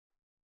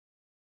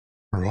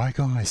Right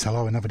guys,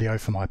 hello, another video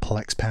for my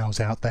Plex pals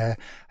out there,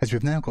 as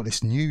we've now got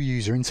this new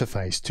user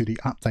interface to the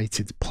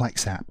updated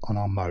Plex app on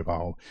our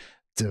mobile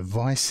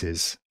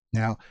devices.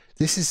 Now,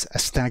 this is a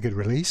staggered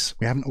release.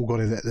 We haven't all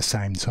got it at the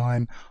same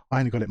time. I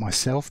only got it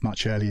myself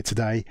much earlier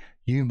today.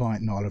 You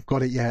might not have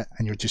got it yet,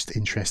 and you're just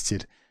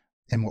interested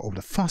in what all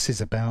the fuss is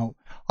about.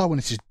 I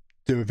wanted to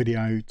do a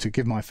video to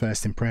give my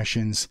first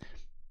impressions,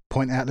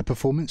 point out the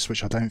performance,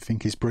 which I don't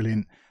think is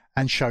brilliant,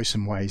 and show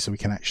some ways that we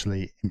can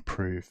actually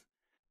improve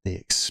the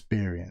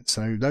experience.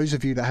 So those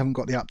of you that haven't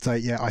got the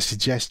update yet, I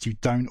suggest you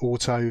don't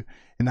auto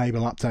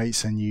enable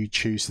updates and you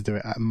choose to do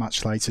it at a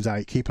much later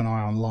date. Keep an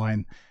eye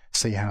online,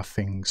 see how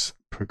things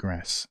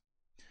progress.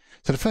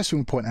 So the first thing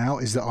we'll point out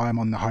is that I am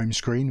on the home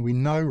screen. We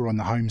know we're on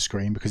the home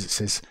screen because it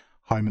says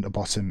home at the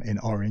bottom in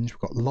orange. We've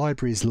got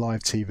libraries,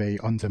 live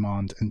TV, on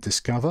demand and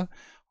discover.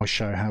 I'll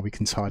show how we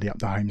can tidy up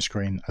the home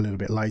screen a little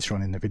bit later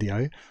on in the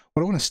video.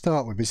 What I want to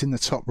start with is in the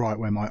top right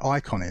where my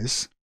icon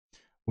is.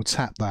 We'll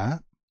tap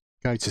that,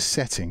 go to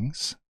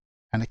settings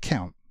and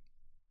account.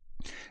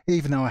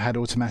 Even though I had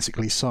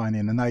automatically sign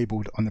in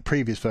enabled on the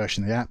previous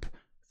version of the app,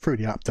 through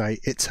the update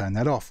it turned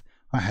that off.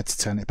 I had to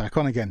turn it back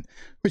on again,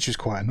 which was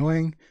quite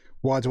annoying.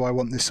 Why do I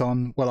want this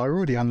on? Well, I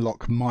already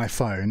unlock my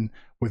phone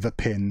with a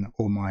pin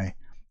or my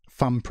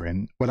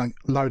thumbprint. When I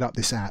load up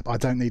this app, I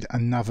don't need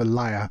another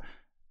layer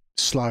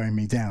slowing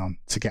me down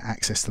to get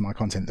access to my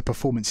content. The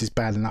performance is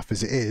bad enough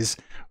as it is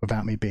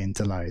without me being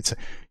delayed. So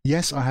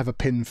yes, I have a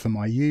pin for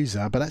my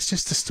user, but that's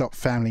just to stop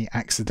family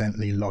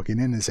accidentally logging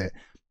in, is it?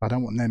 I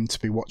don't want them to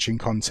be watching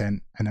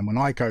content and then when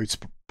I go to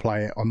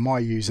play it on my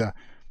user,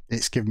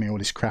 it's giving me all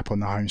this crap on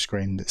the home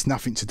screen that's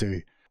nothing to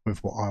do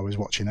with what I was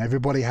watching.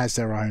 Everybody has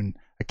their own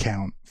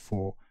account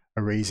for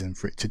a reason,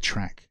 for it to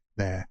track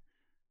their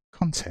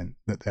content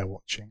that they're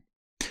watching.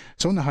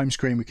 So on the home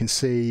screen we can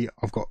see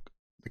I've got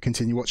the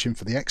continue watching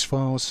for the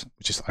X-Files.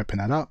 We'll just open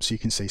that up so you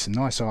can see some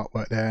nice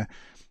artwork there.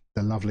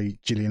 The lovely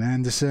Gillian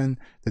Anderson,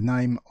 the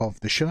name of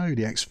the show,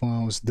 the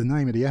X-Files, the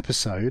name of the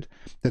episode,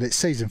 that it's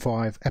season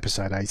 5,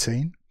 episode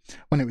 18.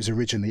 When it was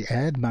originally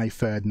aired, May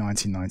 3rd,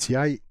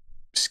 1998.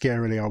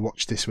 Scarily, I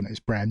watched this when it was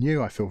brand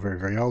new. I feel very,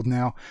 very old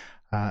now.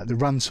 The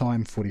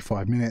runtime,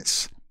 45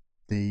 minutes.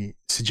 The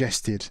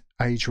suggested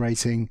age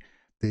rating,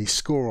 the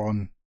score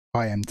on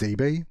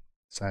IMDb.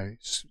 So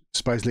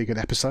supposedly a good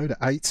episode at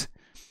 8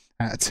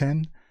 out of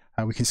 10.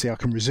 We can see I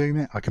can resume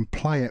it, I can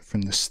play it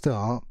from the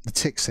start. The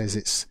tick says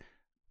it's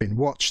been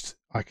watched.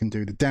 I can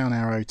do the down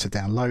arrow to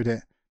download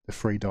it. The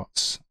 3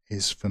 dots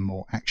is for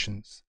more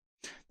actions.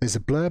 There's a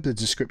blurb, the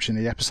description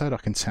of the episode. I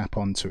can tap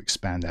on to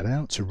expand that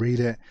out, to read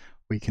it.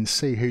 We can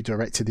see who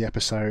directed the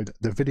episode,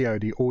 the video,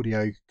 the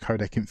audio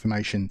codec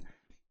information,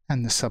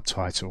 and the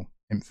subtitle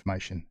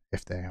information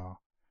if they are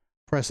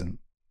present.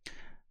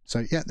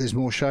 So yeah, there's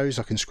more shows.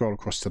 I can scroll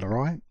across to the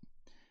right.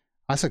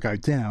 As I go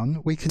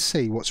down, we can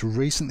see what's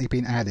recently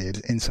been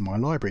added into my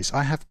libraries.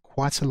 I have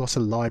quite a lot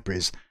of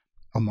libraries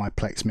on my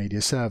Plex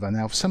media server.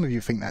 Now, some of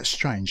you think that's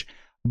strange,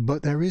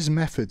 but there is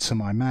method to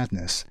my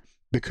madness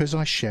because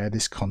I share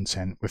this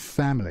content with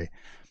family.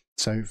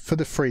 So for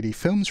the 3D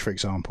films, for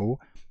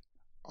example,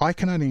 I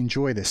can only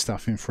enjoy this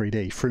stuff in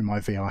 3D through my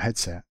VR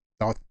headset.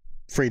 Our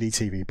 3D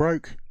TV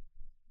broke.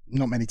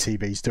 Not many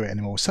TVs do it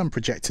anymore. Some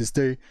projectors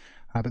do.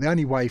 But the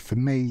only way for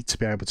me to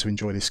be able to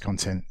enjoy this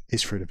content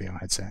is through the VR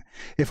headset.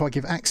 If I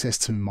give access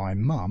to my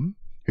mum,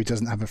 who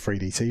doesn't have a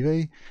 3D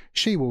TV,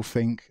 she will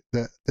think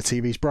that the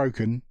TV's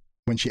broken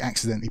when she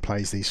accidentally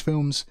plays these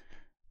films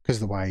because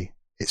of the way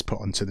it's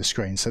put onto the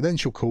screen. So then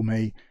she'll call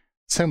me,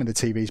 tell me the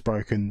TV's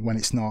broken when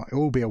it's not. It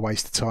will be a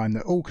waste of time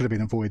that all could have been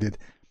avoided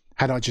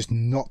had I just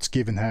not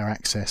given her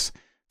access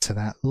to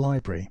that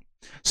library.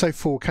 So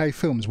 4K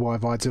films, why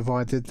have I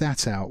divided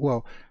that out?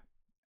 Well,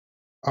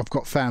 I've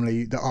got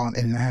family that aren't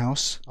in the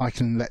house. I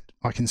can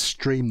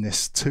stream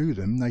this to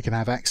them. They can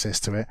have access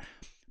to it.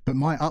 But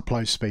my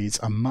upload speeds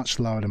are much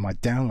lower than my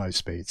download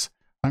speeds.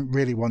 I don't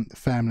really want the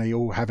family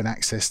all having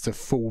access to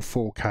full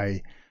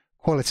 4K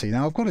quality.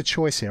 Now I've got a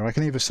choice here. I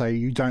can either say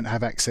you don't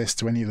have access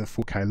to any of the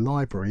 4K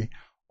library,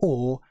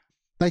 or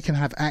they can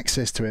have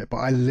access to it, but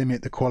I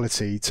limit the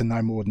quality to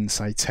no more than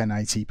say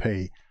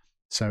 1080p.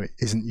 So it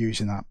isn't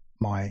using up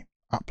my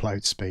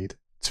upload speed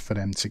for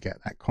them to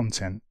get that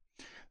content.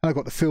 And I've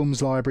got the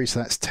films library, so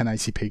that's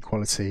 1080p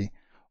quality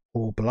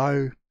or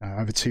below.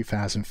 Over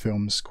 2,000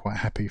 films, quite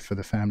happy for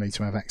the family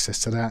to have access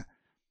to that.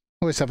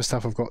 All this other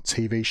stuff, I've got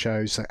TV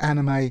shows, so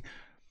anime,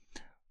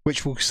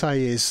 which we'll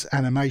say is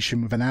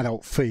animation with an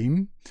adult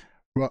theme,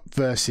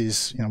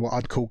 versus what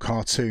I'd call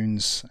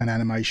cartoons and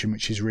animation,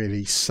 which is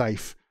really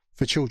safe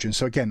for children.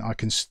 So again, I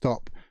can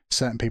stop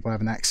certain people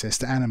having access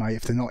to anime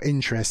if they're not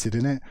interested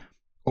in it,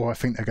 or I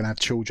think they're going to have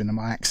children and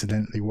might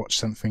accidentally watch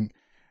something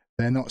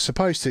they're not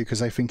supposed to because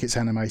they think it's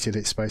animated,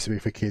 it's supposed to be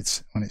for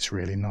kids, when it's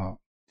really not.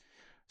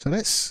 So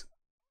let's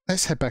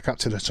head back up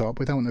to the top.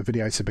 We don't want the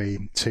video to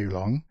be too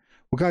long.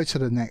 We'll go to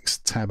the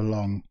next tab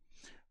along,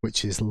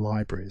 which is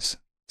libraries.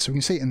 So we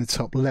can see in the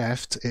top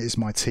left, it is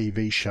my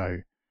TV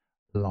show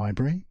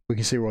library. We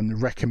can see we're on the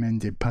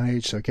recommended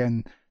page. So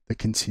again, the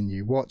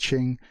continue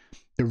watching,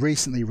 the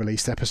recently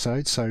released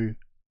episode. So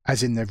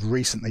as in they've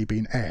recently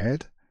been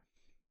aired.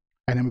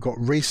 And then we've got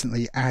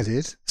recently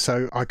added,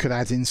 so I could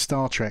add in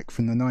Star Trek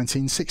from the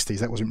 1960s.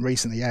 That wasn't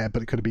recently aired,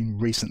 but it could have been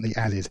recently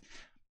added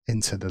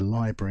into the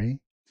library.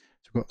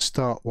 So we've got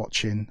start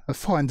watching. I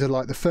find that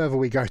like the further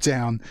we go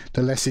down,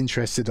 the less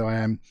interested I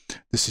am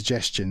the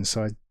suggestions.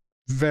 So I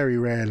very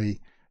rarely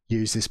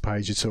use this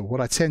page at all.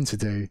 What I tend to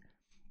do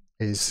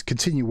is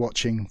continue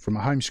watching from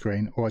a home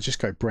screen, or I just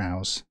go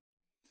browse.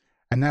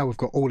 And now we've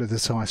got all of the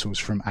titles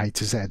from A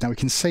to Z. Now we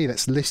can see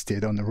that's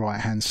listed on the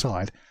right hand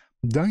side.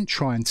 Don't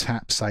try and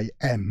tap, say,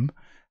 M.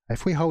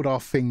 If we hold our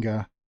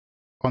finger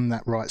on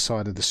that right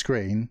side of the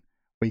screen,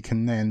 we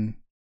can then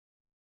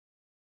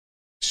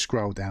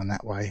scroll down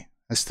that way.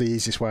 That's the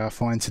easiest way I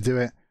find to do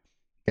it.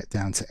 Get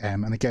down to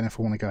M. And again, if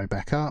I want to go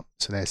back up,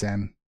 so there's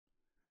M,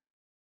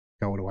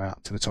 go all the way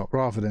up to the top,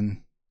 rather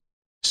than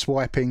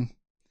swiping,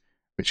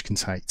 which can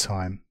take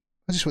time.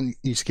 I just want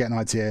you to get an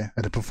idea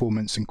of the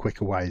performance and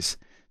quicker ways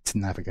to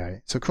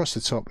navigate. So across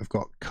the top, we've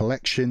got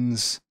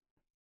collections.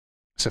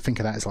 So think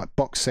of that as like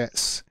box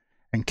sets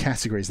and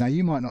categories. Now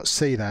you might not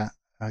see that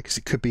because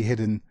it could be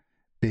hidden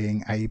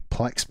being a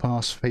Plex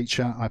Pass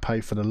feature. I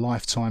pay for the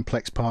lifetime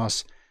Plex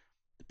Pass.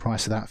 The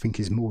price of that I think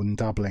is more than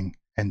doubling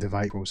end of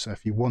April. So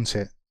if you want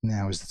it,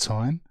 now is the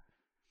time.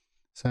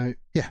 So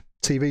yeah,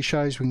 TV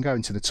shows, we can go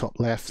into the top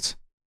left.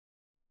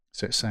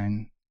 So it's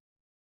saying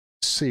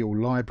see all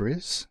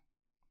libraries.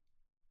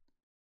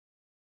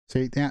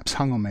 See, the app's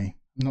hung on me.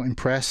 I'm not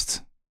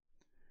impressed.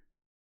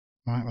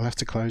 Right, we'll have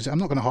to close it. I'm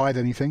not going to hide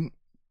anything.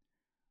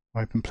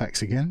 Open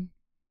Plex again.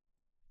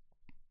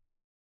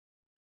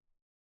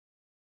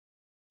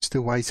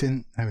 Still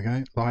waiting. There we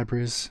go.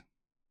 Libraries.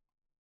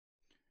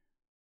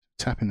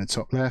 Tap in the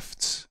top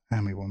left,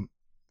 and we want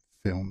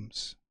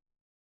films.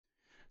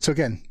 So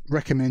again,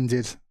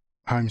 recommended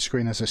home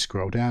screen as I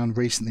scroll down.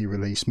 Recently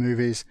released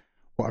movies.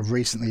 What I've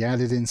recently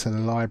added into the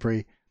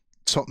library.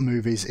 Top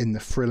movies in the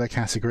thriller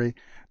category.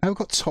 Now we've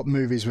got top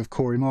movies with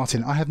Corey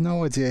Martin. I have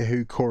no idea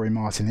who Corey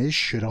Martin is.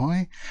 Should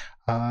I?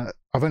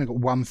 I've only got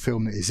one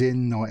film that is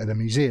in, Night at the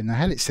Museum. Now,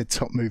 had it said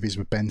top movies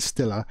with Ben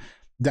Stiller,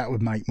 that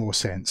would make more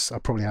sense. I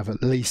probably have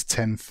at least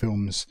 10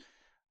 films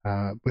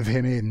with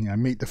him in. You know,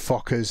 Meet the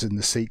Fockers and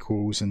the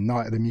sequels, and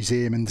Night at the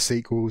Museum and the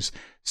sequels,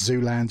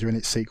 Zoolander and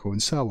its sequel,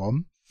 and so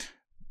on.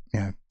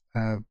 You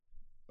know,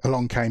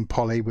 along came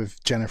Polly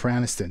with Jennifer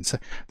Aniston. So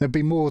there'd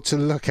be more to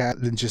look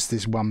at than just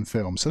this one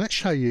film. So let's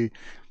show you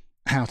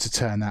how to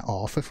turn that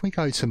off. If we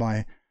go to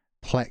my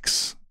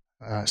Plex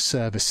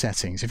server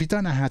settings, if you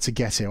don't know how to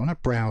get it on a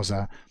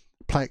browser,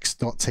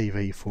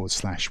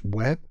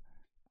 plex.tv/web.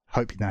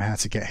 Hope you know how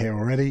to get here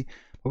already.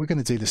 But we're going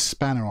to do the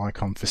spanner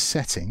icon for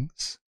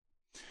settings.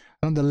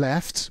 On the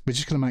left, we're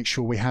just going to make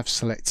sure we have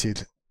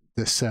selected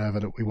the server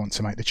that we want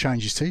to make the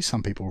changes to.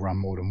 Some people run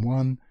more than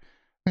one.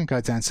 We're going to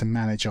go down to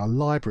manage our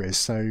libraries.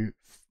 So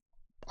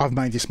I've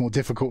made this more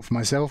difficult for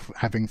myself,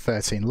 having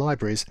 13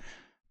 libraries,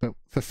 but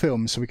for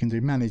films, so we can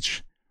do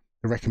manage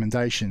the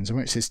recommendations. And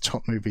when it says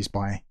top movies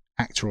by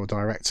actor or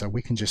director,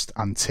 we can just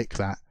untick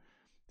that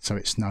so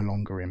it's no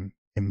longer in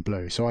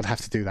blue. So I'd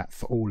have to do that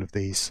for all of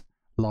these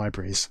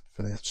libraries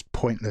for this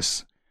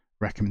pointless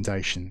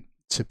recommendation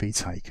to be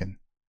taken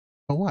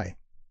away.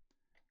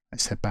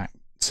 Let's head back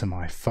to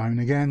my phone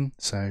again.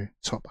 So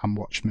top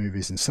unwatched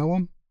movies and so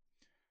on.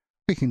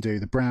 We can do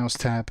the browse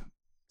tab.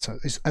 So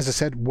as I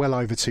said, well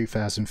over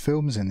 2,000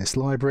 films in this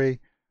library.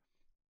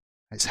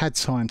 It's had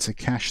time to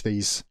cache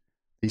these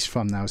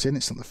thumbnails in.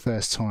 It's not the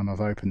first time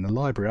I've opened the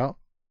library up.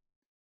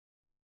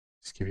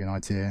 Just give you an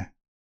idea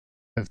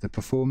of the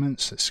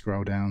performance. Let's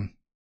scroll down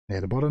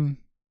near the bottom.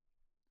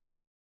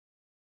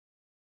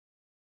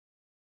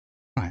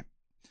 Right,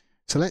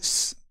 so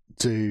let's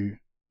do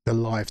the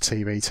live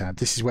TV tab.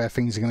 This is where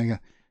things are going to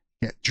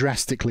get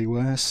drastically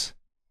worse.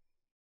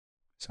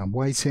 So I'm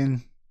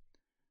waiting,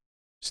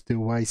 still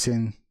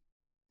waiting,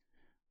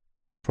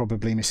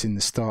 probably missing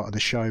the start of the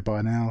show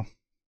by now.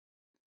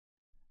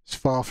 It's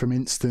far from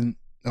instant.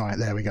 All right,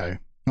 there we go.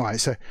 All right,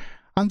 so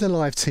under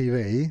live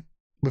TV,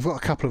 we've got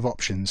a couple of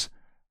options.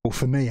 Well,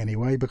 for me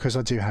anyway, because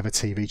I do have a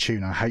TV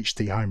tuner,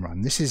 HD Home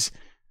Run. This is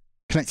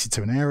connected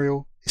to an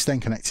aerial. It's then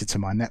connected to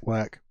my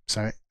network.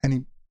 So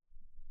any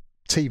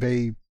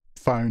TV,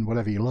 phone,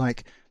 whatever you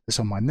like, that's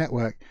on my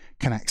network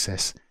can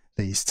access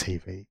these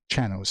TV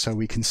channels. So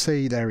we can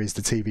see there is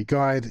the TV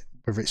guide,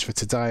 whether it's for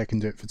today, I can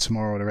do it for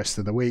tomorrow or the rest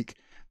of the week.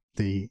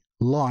 The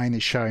line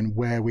is showing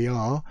where we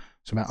are.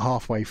 So about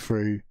halfway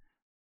through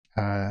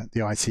the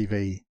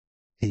ITV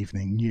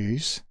evening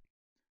news.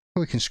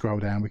 We can scroll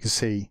down, we can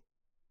see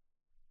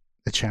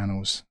the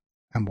channels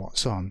and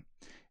what's on.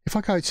 If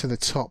I go to the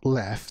top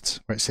left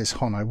where it says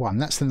Hono 1,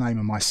 that's the name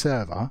of my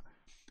server.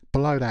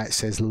 Below that it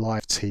says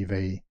Live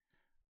TV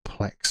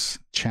Plex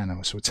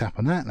channel. So we'll tap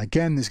on that, and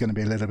again there's going to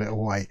be a little bit of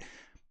wait.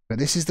 But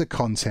this is the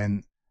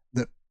content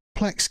that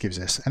Plex gives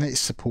us, and it's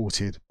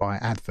supported by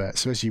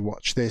adverts. So as you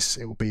watch this,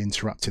 it will be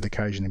interrupted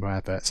occasionally by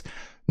adverts.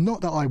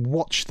 Not that I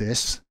watch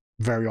this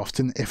very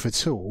often, if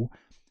at all,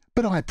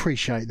 but I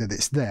appreciate that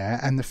it's there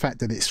and the fact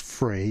that it's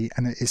free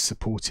and it is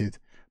supported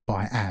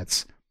by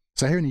ads.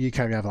 So here in the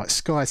UK we have like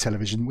Sky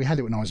Television. We had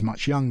it when I was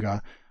much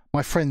younger.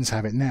 My friends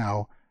have it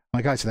now.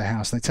 I go to their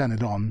house and they turn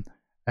it on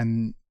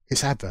and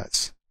it's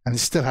adverts, and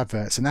it's still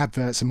adverts and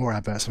adverts and more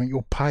adverts. I mean,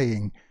 you're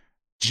paying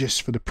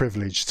just for the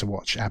privilege to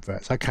watch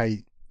adverts.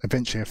 Okay,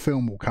 eventually a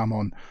film will come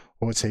on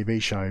or a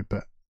TV show,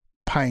 but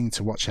paying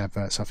to watch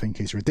adverts I think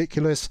is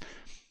ridiculous.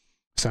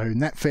 So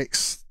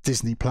Netflix,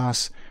 Disney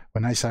Plus,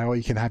 when they say, oh,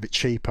 you can have it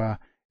cheaper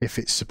if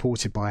it's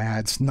supported by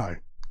ads, no,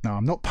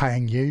 I'm not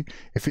paying you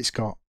if it's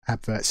got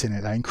adverts in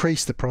it. They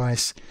increase the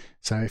price,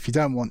 so if you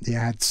don't want the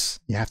ads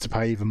you have to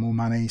pay even more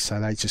money,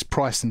 so they just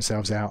price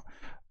themselves out.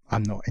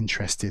 I'm not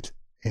interested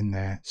in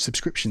their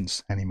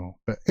subscriptions anymore,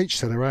 but each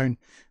to their own.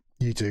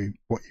 You do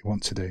what you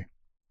want to do.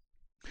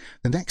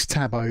 The next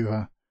tab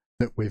over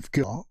that we've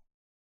got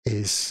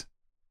is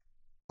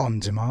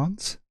on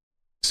demand.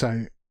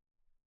 So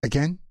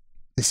again,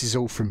 this is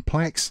all from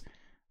Plex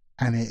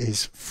and it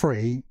is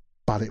free,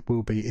 but it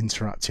will be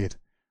interrupted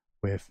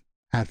with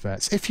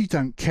adverts. If you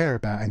don't care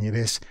about any of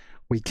this,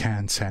 we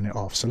can turn it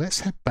off. So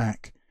let's head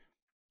back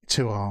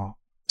to our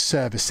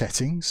server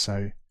settings,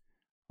 so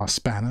our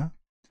spanner.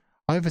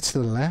 Over to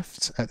the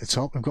left at the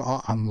top, we've got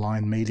our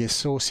online media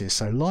sources.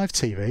 So live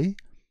TV,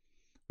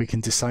 we can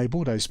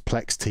disable those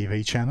Plex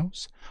TV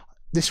channels.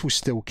 This will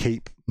still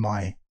keep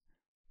my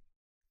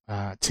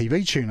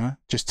TV tuner,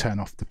 just turn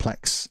off the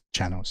Plex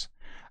channels.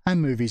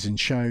 And movies and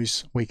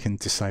shows, we can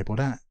disable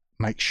that.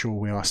 Make sure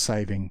we are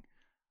saving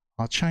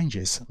our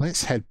changes.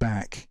 Let's head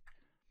back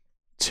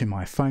to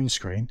my phone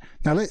screen.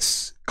 Now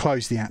let's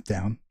close the app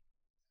down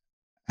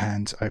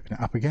and open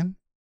it up again.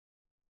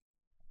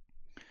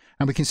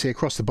 And we can see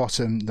across the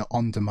bottom that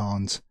on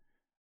demand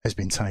has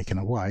been taken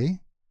away.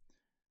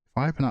 If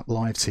I open up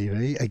live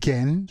TV,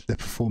 again, the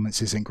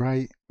performance isn't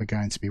great. We're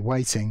going to be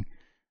waiting.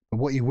 But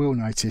what you will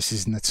notice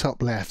is in the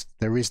top left,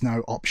 there is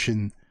no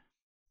option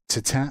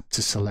to tap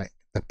to select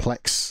the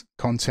Plex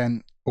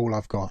content. All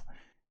I've got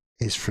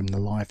is from the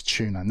live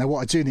tuner. Now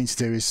what I do need to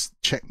do is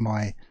check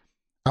my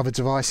other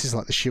devices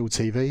like the Shield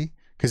TV,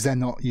 because they're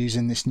not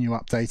using this new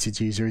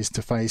updated user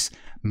interface.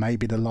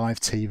 Maybe the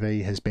live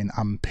TV has been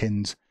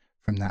unpinned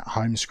from that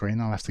home screen.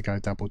 I'll have to go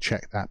double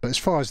check that. But as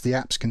far as the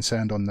app's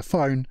concerned on the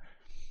phone,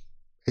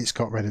 it's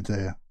got rid of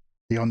the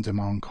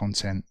on-demand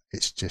content.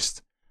 It's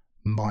just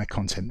my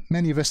content.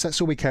 Many of us,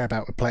 that's all we care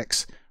about with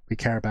Plex. We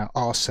care about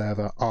our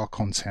server, our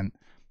content,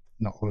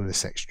 not all of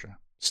this extra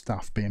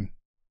stuff being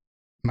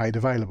made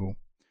available.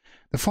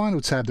 The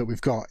final tab that we've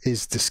got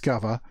is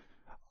Discover.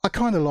 I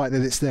kind of like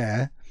that it's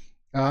there.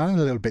 I'm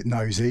a little bit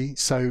nosy,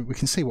 so we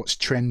can see what's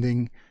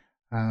trending,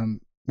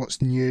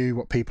 what's new,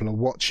 what people are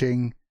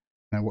watching,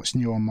 what's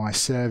new on my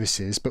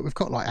services. But we've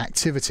got like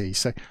activity,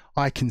 so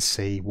I can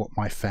see what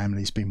my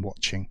family's been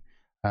watching,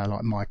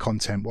 like my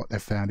content, what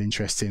they've found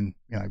interesting,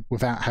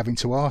 without having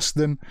to ask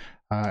them.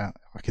 I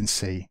can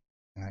see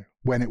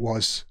when it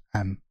was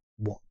and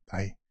what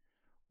they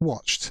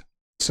watched.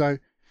 So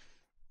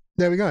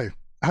there we go.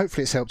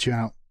 Hopefully it's helped you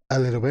out a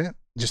little bit.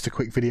 Just a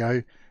quick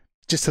video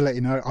just to let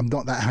you know I'm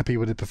not that happy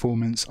with the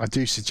performance. I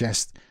do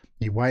suggest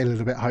you wait a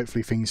little bit.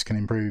 Hopefully things can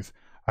improve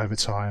over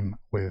time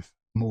with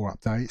more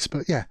updates.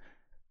 But yeah,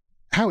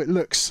 how it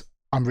looks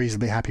I'm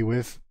reasonably happy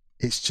with.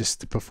 It's just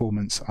the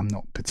performance I'm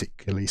not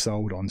particularly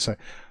sold on. So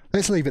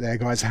let's leave it there,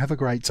 guys. Have a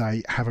great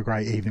day, have a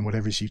great evening,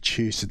 whatever it is you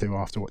choose to do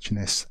after watching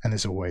this. And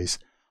as always,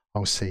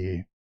 I'll see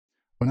you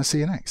when I see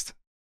you next.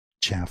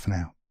 Ciao for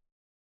now.